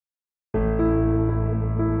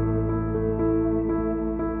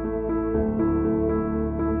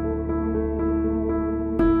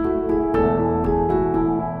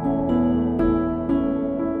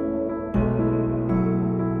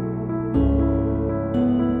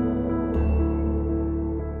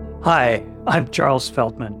Hi, I'm Charles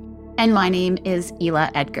Feldman. And my name is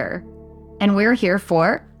Ela Edgar. And we're here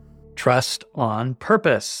for Trust on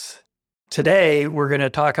Purpose. Today, we're going to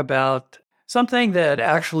talk about something that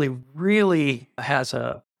actually really has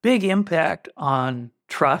a big impact on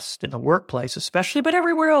trust in the workplace, especially, but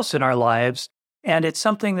everywhere else in our lives. And it's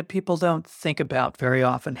something that people don't think about very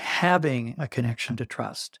often, having a connection to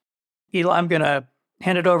trust. Ela, I'm going to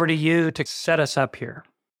hand it over to you to set us up here.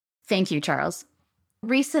 Thank you, Charles.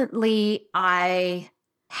 Recently, I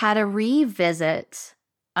had a revisit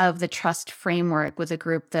of the trust framework with a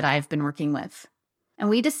group that I've been working with. And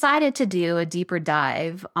we decided to do a deeper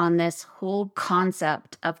dive on this whole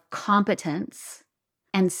concept of competence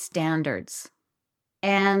and standards.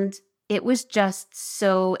 And it was just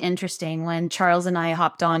so interesting when Charles and I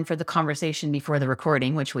hopped on for the conversation before the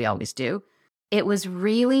recording, which we always do. It was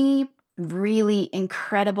really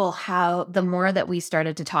incredible how the more that we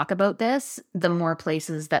started to talk about this, the more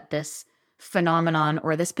places that this phenomenon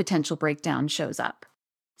or this potential breakdown shows up.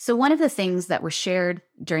 So one of the things that were shared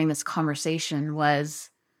during this conversation was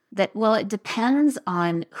that, well, it depends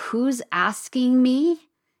on who's asking me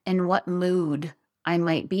and what mood I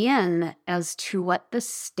might be in as to what the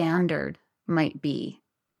standard might be.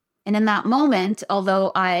 And in that moment,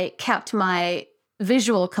 although I kept my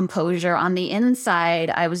visual composure, on the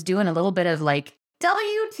inside, I was doing a little bit of like,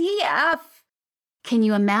 WTF? Can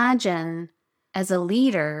you imagine as a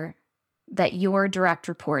leader that your direct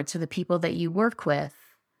reports or the people that you work with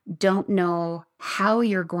don't know how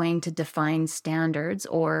you're going to define standards,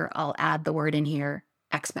 or I'll add the word in here,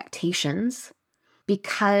 expectations,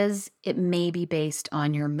 because it may be based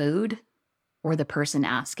on your mood or the person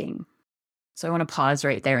asking. So I want to pause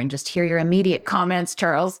right there and just hear your immediate comments,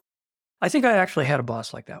 Charles. I think I actually had a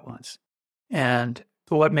boss like that once. And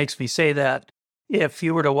what makes me say that, if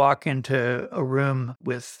you were to walk into a room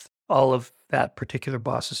with all of that particular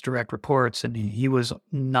boss's direct reports and he was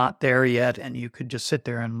not there yet, and you could just sit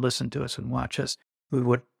there and listen to us and watch us, we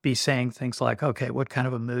would be saying things like, okay, what kind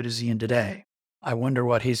of a mood is he in today? I wonder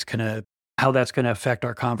how that's going to affect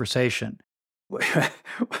our conversation.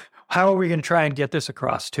 How are we going to try and get this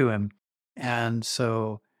across to him? And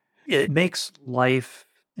so it makes life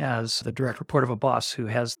as the direct report of a boss who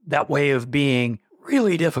has that way of being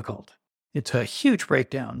really difficult. It's a huge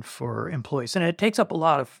breakdown for employees, and it takes up a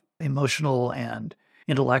lot of emotional and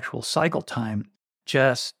intellectual cycle time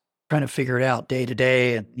just trying to figure it out day to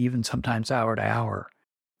day and even sometimes hour to hour.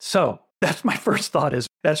 So that's my first thought, is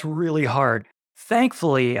that's really hard.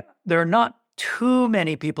 Thankfully, there are not too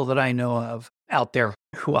many people that I know of out there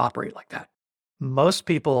who operate like that. Most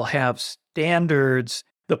people have standards.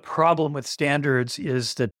 The problem with standards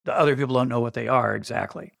is that the other people don't know what they are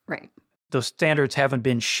exactly. Right. Those standards haven't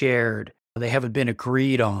been shared. They haven't been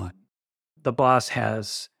agreed on. The boss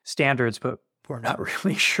has standards, but we're not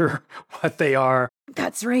really sure what they are.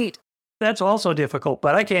 That's right. That's also difficult,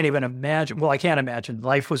 but I can't even imagine. Well, I can't imagine.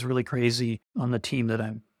 Life was really crazy on the team that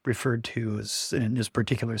I'm referred to as in this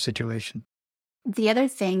particular situation. The other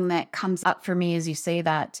thing that comes up for me as you say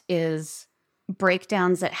that is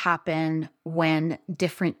breakdowns that happen when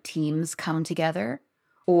different teams come together.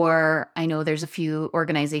 Or I know there's a few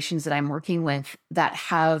organizations that I'm working with that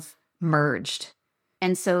have merged.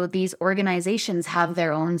 And so these organizations have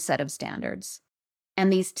their own set of standards.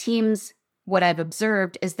 And these teams, what I've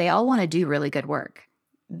observed is they all want to do really good work.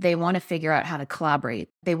 They want to figure out how to collaborate.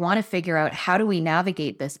 They want to figure out, how do we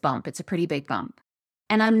navigate this bump? It's a pretty big bump.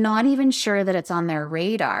 And I'm not even sure that it's on their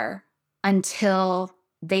radar until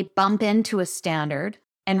they bump into a standard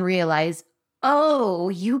and realize, oh,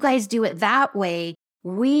 you guys do it that way.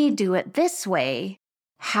 We do it this way.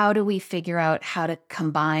 How do we figure out how to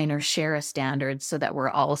combine or share a standard so that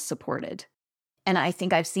we're all supported? And I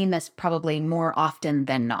think I've seen this probably more often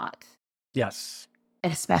than not. Yes.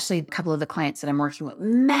 And especially a couple of the clients that I'm working with,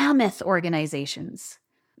 mammoth organizations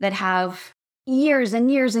that have years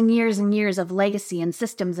and years and years and years of legacy and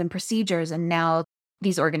systems and procedures. And now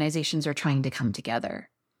these organizations are trying to come together.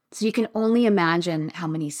 So you can only imagine how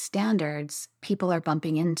many standards people are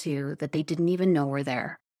bumping into that they didn't even know were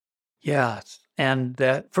there. Yes. And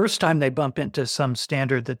that first time they bump into some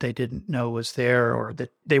standard that they didn't know was there, or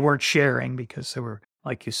that they weren't sharing because they were,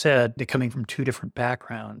 like you said, they're coming from two different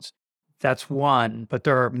backgrounds. That's one, but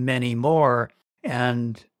there are many more.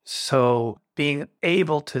 And so being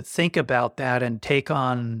able to think about that and take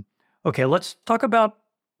on, okay, let's talk about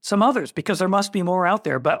some others, because there must be more out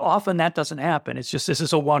there, but often that doesn't happen. It's just, this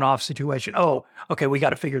is a one-off situation. Oh, okay, we got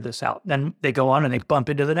to figure this out. Then they go on and they bump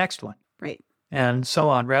into the next one. Right. And so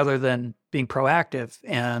on, rather than being proactive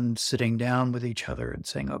and sitting down with each other and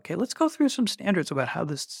saying, okay, let's go through some standards about how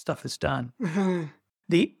this stuff is done. Mm-hmm.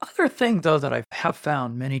 The other thing, though, that I have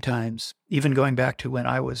found many times, even going back to when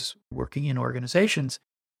I was working in organizations,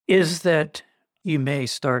 is that you may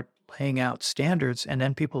start laying out standards and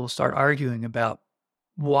then people will start arguing about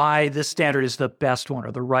why this standard is the best one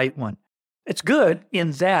or the right one. It's good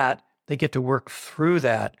in that they get to work through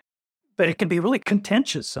that, but it can be really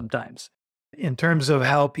contentious sometimes in terms of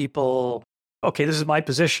how people, okay, this is my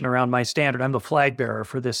position around my standard. I'm the flag bearer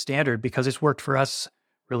for this standard because it's worked for us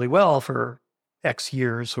really well for X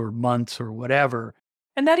years or months or whatever.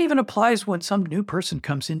 And that even applies when some new person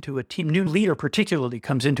comes into a team, new leader particularly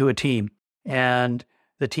comes into a team, and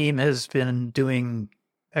the team has been doing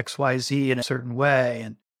XYZ in a certain way.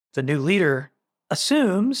 And the new leader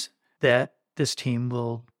assumes that this team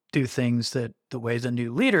will do things that the way the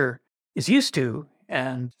new leader is used to.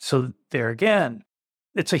 And so there again,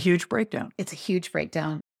 it's a huge breakdown. It's a huge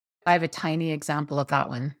breakdown. I have a tiny example of that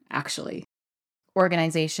one, actually.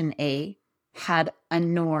 Organization A had a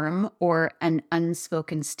norm or an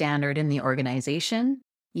unspoken standard in the organization.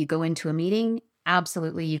 You go into a meeting,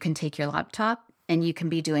 absolutely, you can take your laptop and you can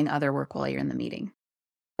be doing other work while you're in the meeting.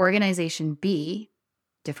 Organization B,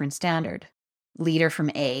 different standard. Leader from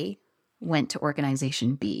A went to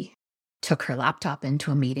organization B, took her laptop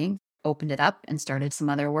into a meeting, opened it up and started some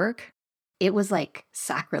other work. It was like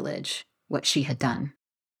sacrilege what she had done.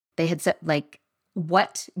 They had said, like,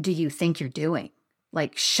 what do you think you're doing?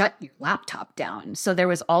 Like, shut your laptop down. So there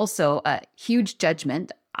was also a huge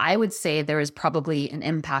judgment. I would say there was probably an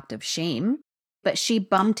impact of shame, but she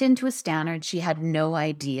bumped into a standard she had no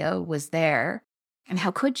idea was there. And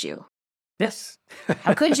how could you? Yes.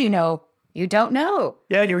 How could you know? You don't know.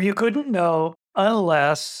 Yeah, you couldn't know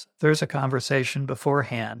unless there's a conversation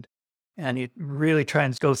beforehand and you really try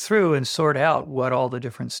and go through and sort out what all the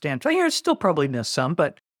different standards are. You still probably miss some,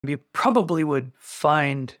 but you probably would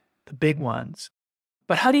find the big ones.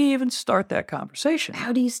 But how do you even start that conversation?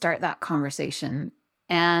 How do you start that conversation?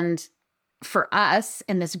 And for us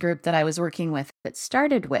in this group that I was working with, it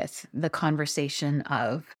started with the conversation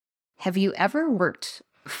of, have you ever worked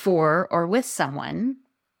for or with someone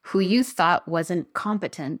who you thought wasn't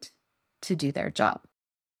competent to do their job?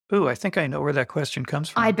 Ooh, I think I know where that question comes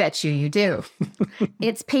from. I bet you do.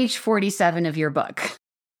 It's page 47 of your book.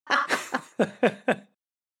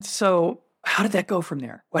 So how did that go from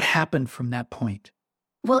there? What happened from that point?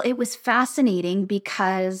 Well, it was fascinating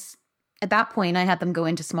because at that point, I had them go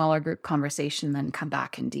into smaller group conversation, then come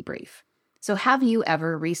back and debrief. So have you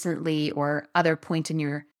ever recently or other point in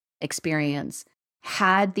your experience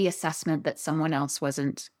had the assessment that someone else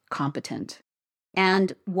wasn't competent?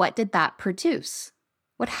 And what did that produce?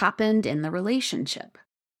 What happened in the relationship?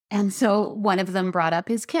 And so one of them brought up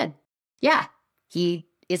his kid. Yeah, he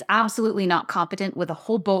is absolutely not competent with a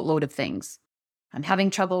whole boatload of things. I'm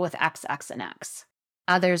having trouble with X, X, and X.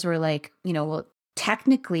 Others were like, well,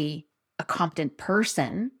 technically a competent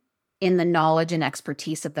person in the knowledge and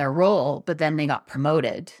expertise of their role, but then they got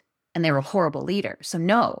promoted and they were a horrible leader. So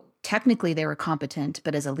no, technically they were competent,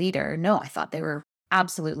 but as a leader, no, I thought they were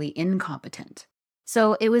absolutely incompetent.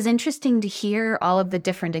 So it was interesting to hear all of the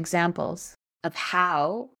different examples of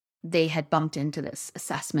how they had bumped into this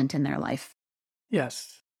assessment in their life.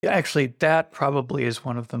 Yes. Actually, that probably is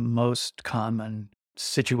one of the most common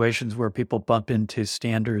situations where people bump into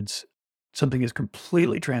standards. Something is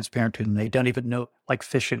completely transparent to them. They don't even know, like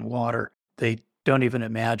fish in water. They don't even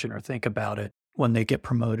imagine or think about it when they get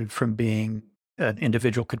promoted from being an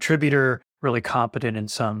individual contributor, really competent in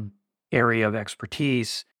some area of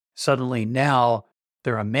expertise. Suddenly now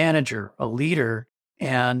they're a manager, a leader,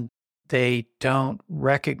 and they don't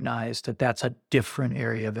recognize that that's a different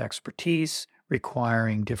area of expertise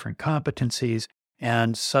requiring different competencies.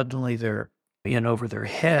 And suddenly they're in over their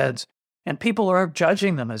heads, and people are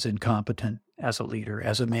judging them as incompetent as a leader,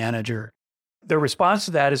 as a manager. Their response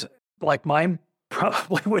to that is, like mine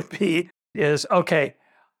probably would be, is, okay,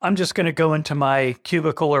 I'm just going to go into my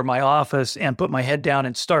cubicle or my office and put my head down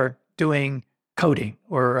and start doing coding,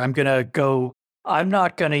 or I'm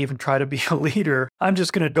not going to even try to be a leader. I'm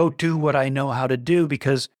just going to go do what I know how to do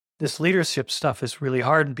because this leadership stuff is really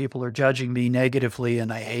hard and people are judging me negatively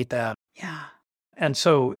and I hate that. Yeah. And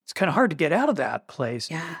so it's kind of hard to get out of that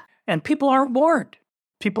place. Yeah. And people aren't warned.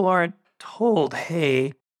 People aren't told,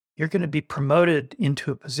 hey, you're going to be promoted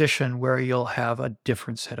into a position where you'll have a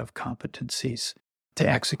different set of competencies to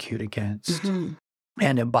execute against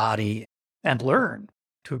and embody and learn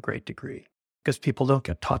to a great degree because people don't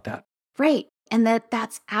get taught that. Right. And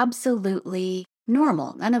that's absolutely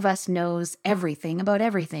normal. None of us knows everything about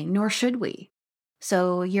everything, nor should we.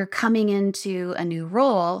 So you're coming into a new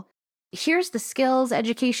role. Here's the skills,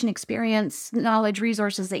 education, experience, knowledge,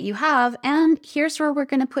 resources that you have, and here's where we're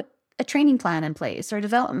going to put a training plan in place or a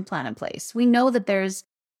development plan in place. We know that there's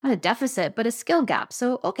not a deficit, but a skill gap.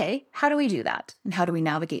 So, okay, how do we do that? And how do we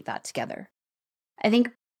navigate that together? I think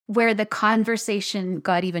where the conversation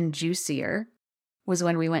got even juicier was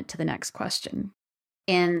when we went to the next question.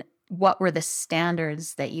 And what were the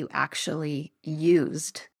standards that you actually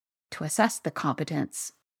used to assess the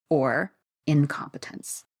competence or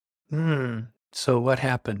incompetence? So what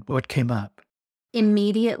happened? What came up?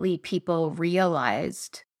 Immediately, people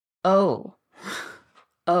realized, oh,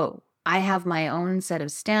 I have my own set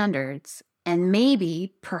of standards. And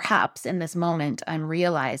maybe, perhaps in this moment, I'm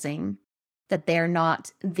realizing that they're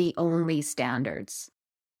not the only standards,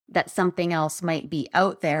 that something else might be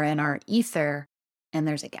out there in our ether and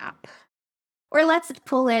there's a gap. Or let's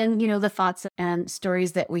pull in, the thoughts and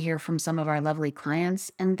stories that we hear from some of our lovely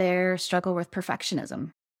clients and their struggle with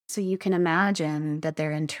perfectionism. So you can imagine that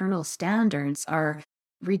their internal standards are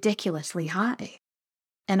ridiculously high.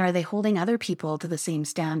 And are they holding other people to the same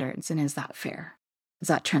standards? And is that fair? Is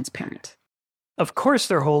that transparent? Of course,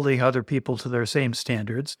 they're holding other people to their same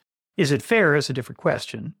standards. Is it fair is a different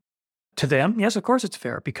question. To them, yes, of course it's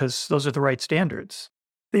fair because those are the right standards.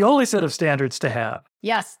 The only set of standards to have.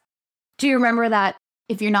 Yes. Do you remember that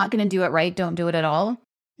if you're not going to do it right, don't do it at all?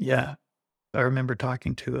 Yeah. I remember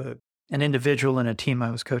talking to an individual in a team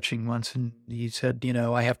I was coaching once, and he said,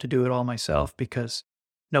 I have to do it all myself because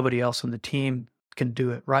nobody else on the team can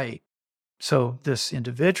do it right. So this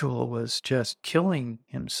individual was just killing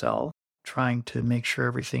himself, trying to make sure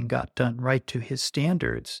everything got done right to his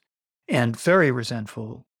standards, and very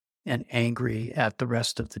resentful and angry at the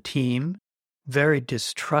rest of the team, very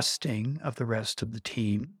distrusting of the rest of the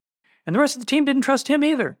team. And the rest of the team didn't trust him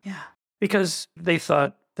either. Yeah. Because they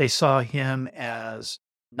thought they saw him as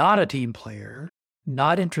not a team player,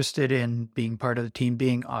 not interested in being part of the team,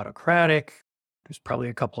 being autocratic. There's probably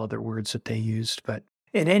a couple other words that they used, but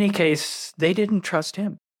in any case, they didn't trust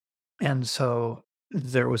him. And so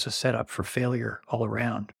there was a setup for failure all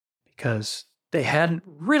around because they hadn't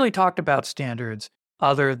really talked about standards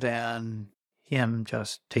other than him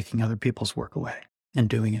just taking other people's work away and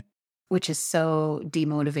doing it. Which is so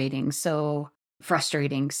demotivating, so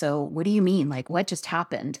frustrating. So what do you mean? Like, what just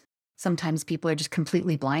happened? Sometimes people are just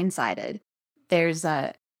completely blindsided. There's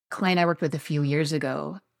a client I worked with a few years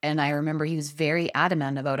ago, and I remember he was very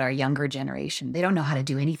adamant about our younger generation. They don't know how to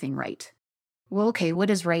do anything right. Well, okay, what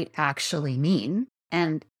does right actually mean?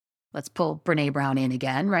 And let's pull Brené Brown in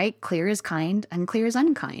again, right? Clear is kind, unclear is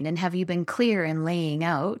unkind. And have you been clear in laying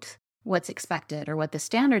out what's expected or what the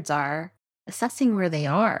standards are, assessing where they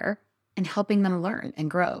are, and helping them learn and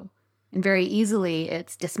grow? And very easily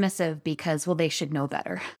it's dismissive because, well, they should know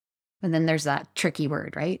better. And then there's that tricky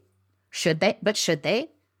word, right? Should they? But should they?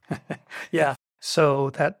 Yeah. So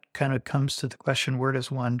that kind of comes to the question, where does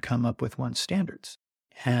one come up with one's standards?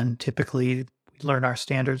 And typically we learn our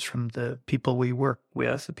standards from the people we work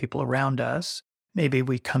with, the people around us. Maybe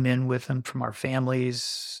we come in with them from our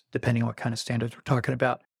families, depending on what kind of standards we're talking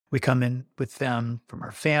about. We come in with them from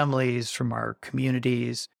our families, from our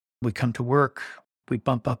communities. We come to work, we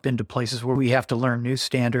bump up into places where we have to learn new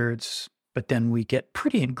standards, but then we get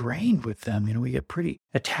pretty ingrained with them. We get pretty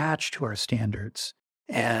attached to our standards.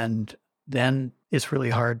 And then it's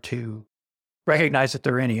really hard to recognize that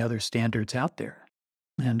there are any other standards out there.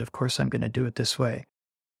 And of course, I'm going to do it this way.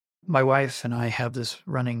 My wife and I have this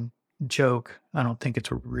running joke. I don't think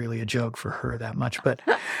it's really a joke for her that much, but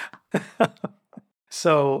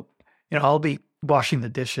so, I'll be washing the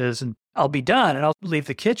dishes and I'll be done and I'll leave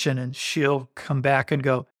the kitchen and she'll come back and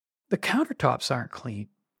go, the countertops aren't clean.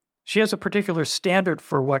 She has a particular standard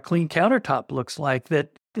for what clean countertop looks like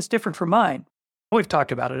that is different from mine. We've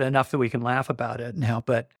talked about it enough that we can laugh about it now,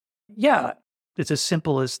 but yeah, it's as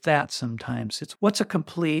simple as that sometimes. It's what's a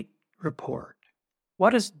complete report?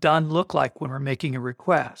 What does done look like when we're making a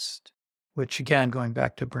request? Which again, going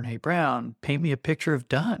back to Brené Brown, paint me a picture of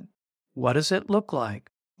done. What does it look like?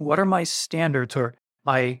 What are my standards or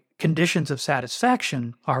my conditions of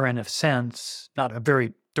satisfaction are in a sense, not a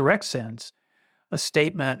very direct sense, a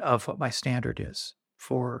statement of what my standard is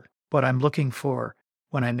for what I'm looking for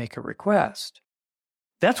when I make a request.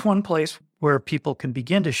 That's one place where people can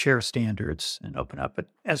begin to share standards and open up. But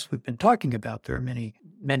as we've been talking about, there are many,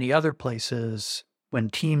 many other places when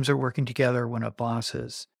teams are working together, when a boss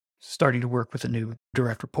is starting to work with a new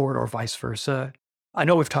direct report or vice versa. I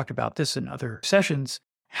know we've talked about this in other sessions,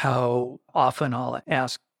 how often I'll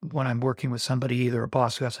ask when I'm working with somebody, either a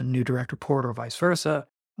boss who has a new direct report or vice versa,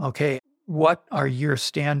 okay, what are your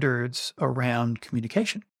standards around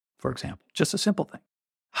communication, for example? Just a simple thing.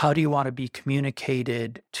 How do you want to be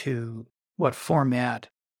communicated to? What format?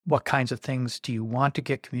 What kinds of things do you want to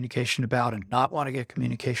get communication about and not want to get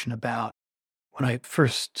communication about? When I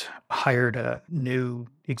first hired a new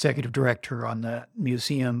executive director on the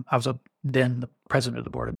museum, I was then the president of the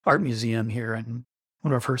board of art museum here. And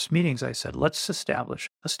one of our first meetings, I said, let's establish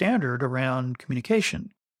a standard around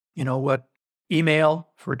communication. What email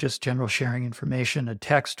for just general sharing information, a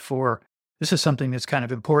text for this is something that's kind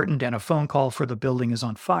of important, and a phone call for the building is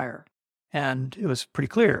on fire. And it was pretty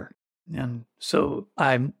clear. And so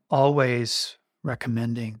I'm always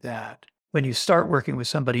recommending that when you start working with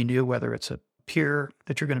somebody new, whether it's a peer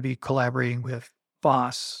that you're going to be collaborating with,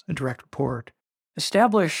 boss, a direct report,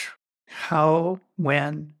 establish how,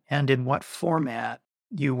 when, and in what format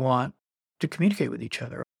you want to communicate with each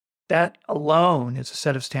other. That alone is a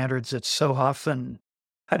set of standards that so often,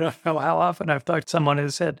 I don't know how often I've talked to someone who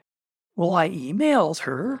said, well, I emailed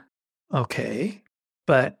her. Okay,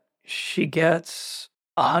 but she gets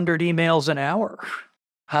 100 emails an hour.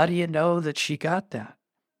 How do you know that she got that?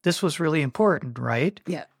 This was really important, right?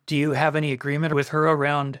 Yeah. Do you have any agreement with her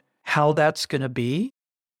around how that's going to be?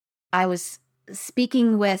 I was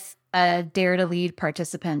speaking with a Dare to Lead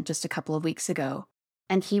participant just a couple of weeks ago,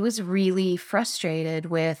 and he was really frustrated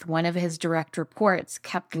with one of his direct reports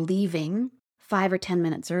kept leaving 5 or 10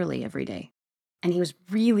 minutes early every day. And he was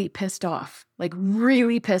really pissed off,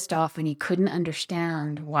 and he couldn't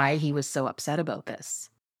understand why he was so upset about this.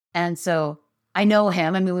 And so I know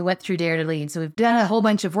him. We went through Dare to Lead, so we've done a whole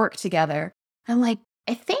bunch of work together. I'm like,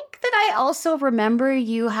 I think that I also remember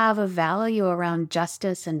you have a value around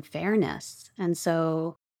justice and fairness. And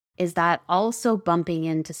so is that also bumping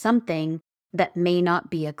into something that may not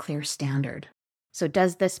be a clear standard? So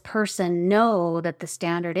does this person know that the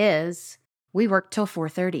standard is, we work till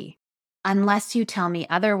 4:30? Unless you tell me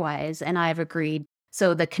otherwise, and I've agreed,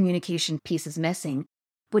 so the communication piece is missing.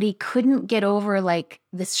 But he couldn't get over,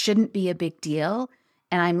 this shouldn't be a big deal,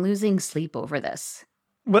 and I'm losing sleep over this.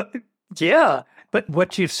 Well, yeah. But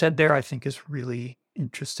what you've said there, I think, is really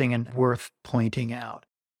interesting and worth pointing out.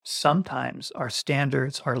 Sometimes our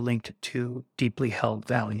standards are linked to deeply held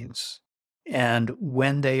values. And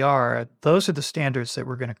when they are, those are the standards that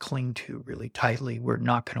we're going to cling to really tightly. We're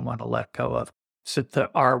not going to want to let go of. So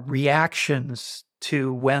our reactions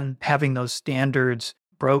to when having those standards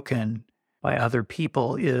broken by other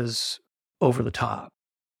people is over the top.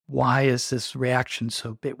 Why is this reaction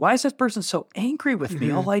so big? Why is this person so angry with me?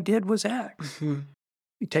 All I did was X.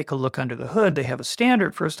 You take a look under the hood. They have a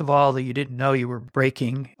standard, first of all, that you didn't know you were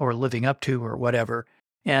breaking or living up to or whatever.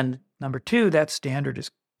 And number two, that standard is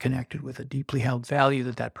connected with a deeply held value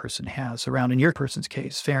that person has around, in your person's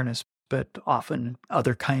case, fairness, but often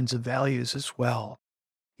other kinds of values as well.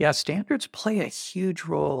 Yeah, standards play a huge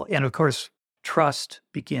role. And of course, trust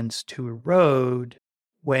begins to erode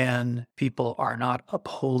when people are not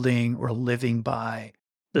upholding or living by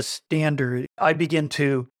the standard. I begin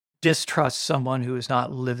to distrust someone who is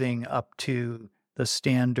not living up to the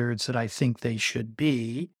standards that I think they should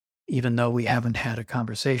be, even though we haven't had a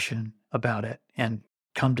conversation about it and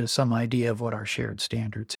come to some idea of what our shared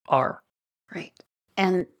standards are. Right.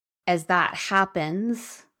 And as that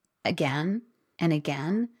happens again and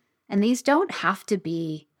again, and these don't have to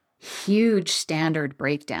be huge standard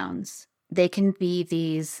breakdowns. They can be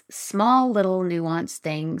these small little nuanced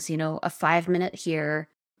things, a 5-minute here,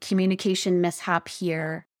 communication mishap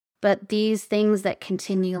here, but these things that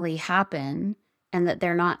continually happen and that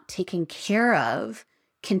they're not taken care of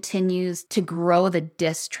continues to grow the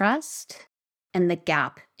distrust and the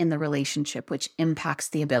gap in the relationship, which impacts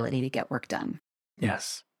the ability to get work done.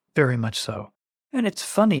 Yes, very much so. And it's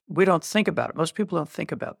funny, we don't think about it. Most people don't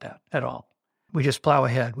think about that at all. We just plow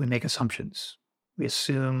ahead. We make assumptions. We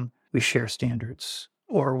assume we share standards,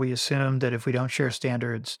 or we assume that if we don't share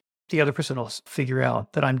standards, the other person will figure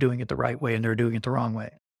out that I'm doing it the right way and they're doing it the wrong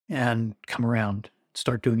way and come around,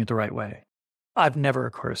 start doing it the right way. I've never,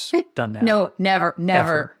 of course, done that. No, never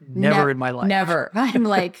in my life. Never.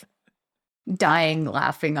 I'm dying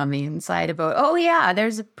laughing on the inside about, oh yeah,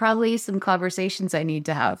 there's probably some conversations I need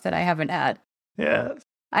to have that I haven't had. Yeah.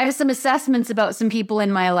 I have some assessments about some people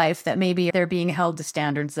in my life that maybe they're being held to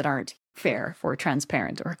standards that aren't fair or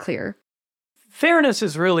transparent or clear. Fairness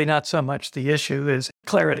is really not so much the issue as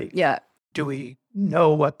clarity. Yeah. Do we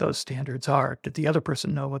know what those standards are? Did the other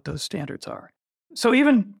person know what those standards are? So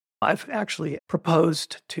even I've actually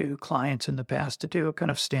proposed to clients in the past to do a kind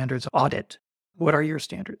of standards audit. What are your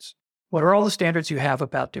standards? What are all the standards you have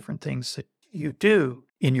about different things that you do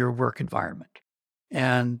in your work environment?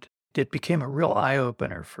 And it became a real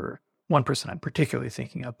eye-opener for one person I'm particularly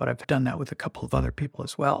thinking of, but I've done that with a couple of other people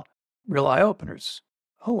as well. Real eye-openers.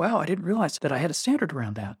 Oh, wow, I didn't realize that I had a standard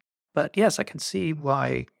around that. But yes, I can see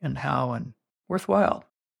why and how and worthwhile.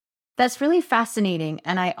 That's really fascinating.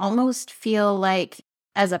 And I almost feel like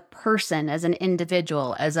as a person, as an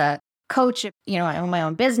individual, as a coach, I own my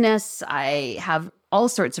own business. I have all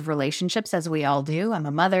sorts of relationships, as we all do. I'm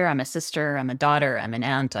a mother, I'm a sister, I'm a daughter, I'm an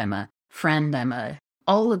aunt, I'm a friend,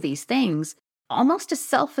 all of these things. Almost a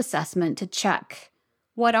self-assessment to check,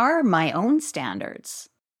 what are my own standards?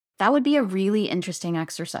 That would be a really interesting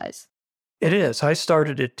exercise. It is. I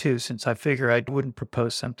started it too, since I figure I wouldn't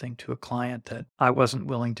propose something to a client that I wasn't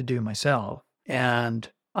willing to do myself. And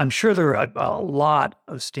I'm sure there are a lot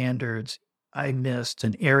of standards I missed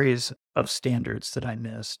and areas of standards that I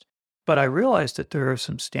missed. But I realized that there are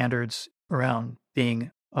some standards around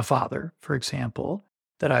being a father, for example,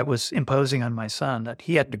 that I was imposing on my son that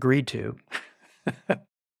he hadn't agreed to.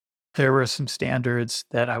 There were some standards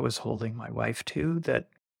that I was holding my wife to that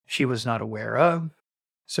she was not aware of.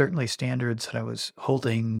 Certainly standards that I was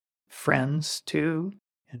holding friends to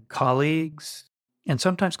and colleagues and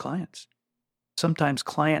sometimes clients. Sometimes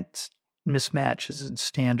clients' mismatches in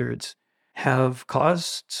standards have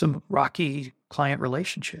caused some rocky client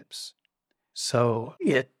relationships. So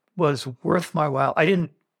it was worth my while. I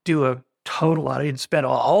didn't do a total lot. I didn't spend a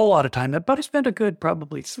whole lot of time, but I spent a good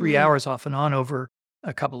probably 3 hours off and on over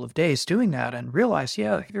a couple of days doing that and realized,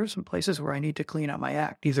 there are some places where I need to clean up my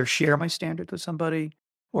act, either share my standard with somebody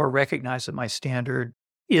or recognize that my standard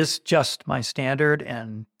is just my standard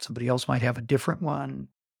and somebody else might have a different one,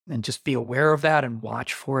 and just be aware of that and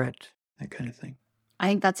watch for it, that kind of thing. I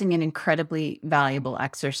think that's an incredibly valuable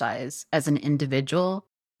exercise as an individual,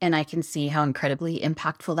 and I can see how incredibly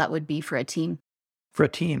impactful that would be for a team. For a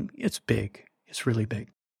team, it's big. It's really big.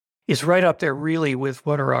 It's right up there really with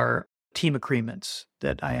what are our team agreements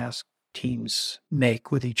that I ask teams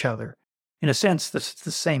make with each other. In a sense, that's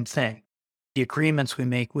the same thing. The agreements we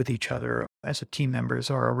make with each other as a team members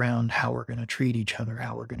are around how we're going to treat each other,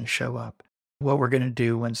 how we're going to show up, what we're going to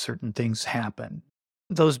do when certain things happen.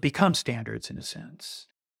 Those become standards in a sense.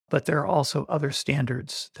 But there are also other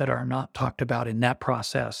standards that are not talked about in that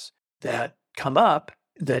process that come up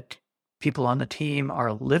that people on the team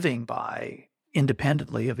are living by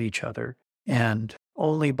independently of each other, and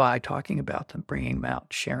only by talking about them, bringing them out,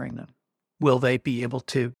 sharing them, will they be able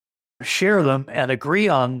to share them and agree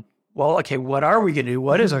on, well, okay, what are we going to do?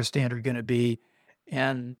 What is our standard going to be?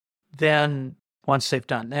 And then once they've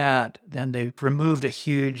done that, then they've removed a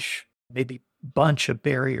huge, maybe bunch of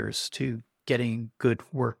barriers to getting good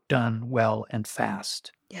work done well and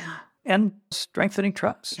fast. Yeah. And strengthening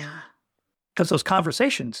trust. Yeah. Because those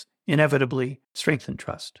conversations inevitably strengthen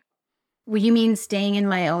trust. Well, you mean staying in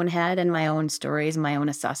my own head and my own stories, my own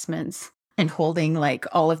assessments, and holding like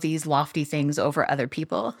all of these lofty things over other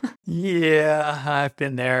people? Yeah, I've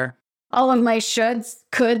been there. All of my shoulds,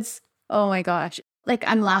 coulds. Oh my gosh. Like,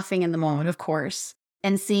 I'm laughing in the moment, of course,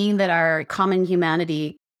 and seeing that our common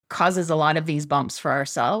humanity causes a lot of these bumps for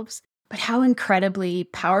ourselves. But how incredibly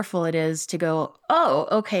powerful it is to go, oh,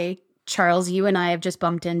 okay, Charles, you and I have just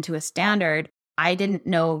bumped into a standard. I didn't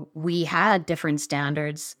know we had different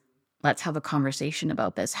standards. Let's have a conversation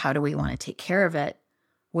about this. How do we want to take care of it?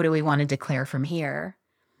 What do we want to declare from here?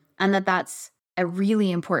 And that's a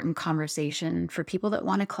really important conversation for people that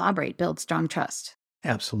want to collaborate, build strong trust.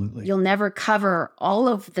 Absolutely. You'll never cover all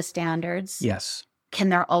of the standards. Yes. Can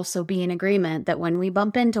there also be an agreement that when we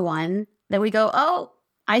bump into one, that we go, oh,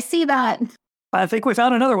 I see that. I think we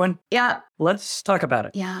found another one. Yeah. Let's talk about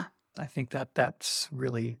it. Yeah. I think that that's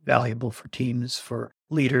really valuable for teams, for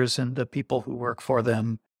leaders and the people who work for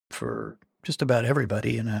them, for just about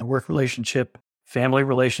everybody in a work relationship, family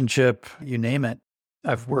relationship, you name it.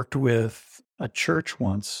 I've worked with a church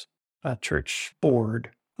once, a church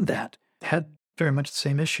board that had very much the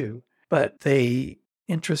same issue, but they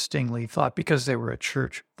interestingly thought, because they were a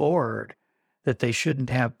church board, that they shouldn't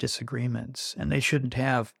have disagreements and they shouldn't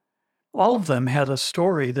have, all of them had a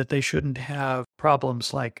story that they shouldn't have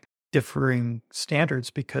problems like differing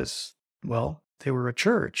standards because, well, they were a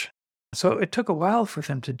church. So it took a while for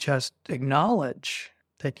them to just acknowledge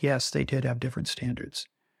that, yes, they did have different standards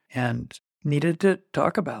and needed to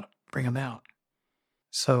talk about it, bring them out.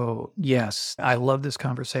 So yes, I love this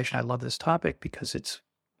conversation. I love this topic because it's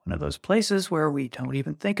one of those places where we don't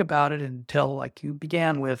even think about it until, like you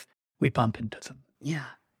began with, we bump into them. Yeah.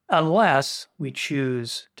 Unless we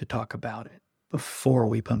choose to talk about it before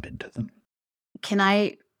we bump into them. Can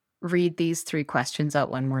I read these 3 questions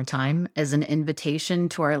out one more time as an invitation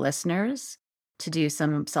to our listeners to do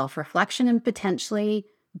some self-reflection and potentially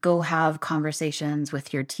go have conversations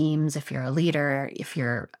with your teams if you're a leader, if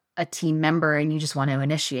you're a team member and you just want to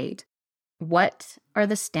initiate? What are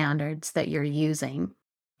the standards that you're using,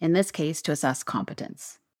 in this case, to assess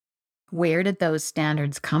competence? Where did those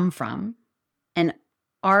standards come from? And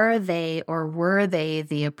Are they or were they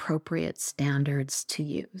the appropriate standards to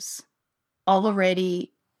use?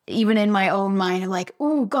 Already, even in my own mind, I'm like,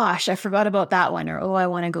 oh gosh, I forgot about that one, or oh, I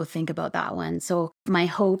want to go think about that one. So my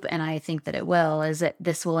hope, and I think that it will, is that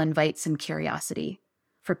this will invite some curiosity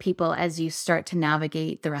for people as you start to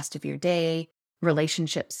navigate the rest of your day,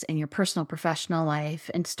 relationships in your personal, professional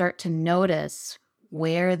life, and start to notice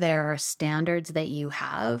where there are standards that you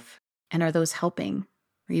have, and are those helping?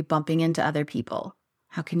 Are you bumping into other people?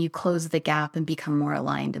 How can you close the gap and become more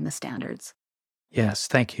aligned in the standards? Yes,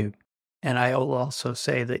 thank you. And I will also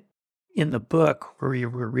say that in the book where we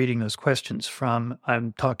were reading those questions from,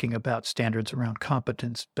 I'm talking about standards around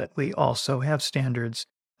competence, but we also have standards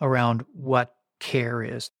around what care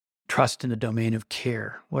is. Trust in the domain of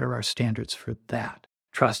care. What are our standards for that?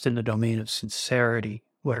 Trust in the domain of sincerity.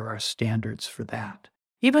 What are our standards for that?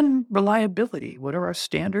 Even reliability. What are our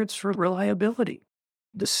standards for reliability?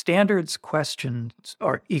 The standards questions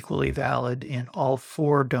are equally valid in all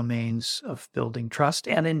four domains of building trust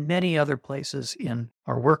and in many other places in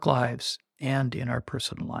our work lives and in our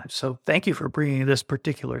personal lives. So thank you for bringing this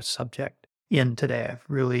particular subject in today. I've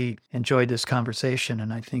really enjoyed this conversation,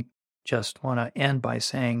 and I think just want to end by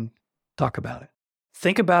saying, talk about it.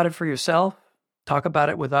 Think about it for yourself. Talk about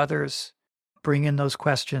it with others. Bring in those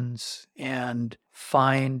questions and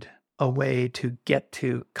find a way to get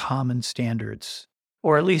to common standards,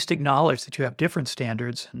 or at least acknowledge that you have different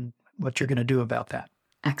standards and what you're going to do about that.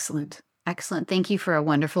 Excellent. Excellent. Thank you for a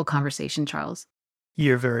wonderful conversation, Charles.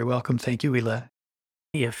 You're very welcome. Thank you, Ela.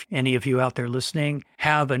 If any of you out there listening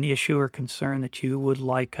have an issue or concern that you would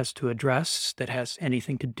like us to address that has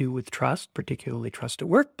anything to do with trust, particularly trust at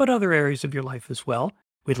work, but other areas of your life as well,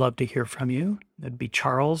 we'd love to hear from you. That'd be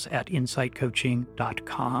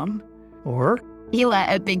charles@insightcoaching.com or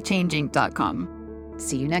Ela@bigchanging.com.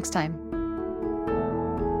 See you next time.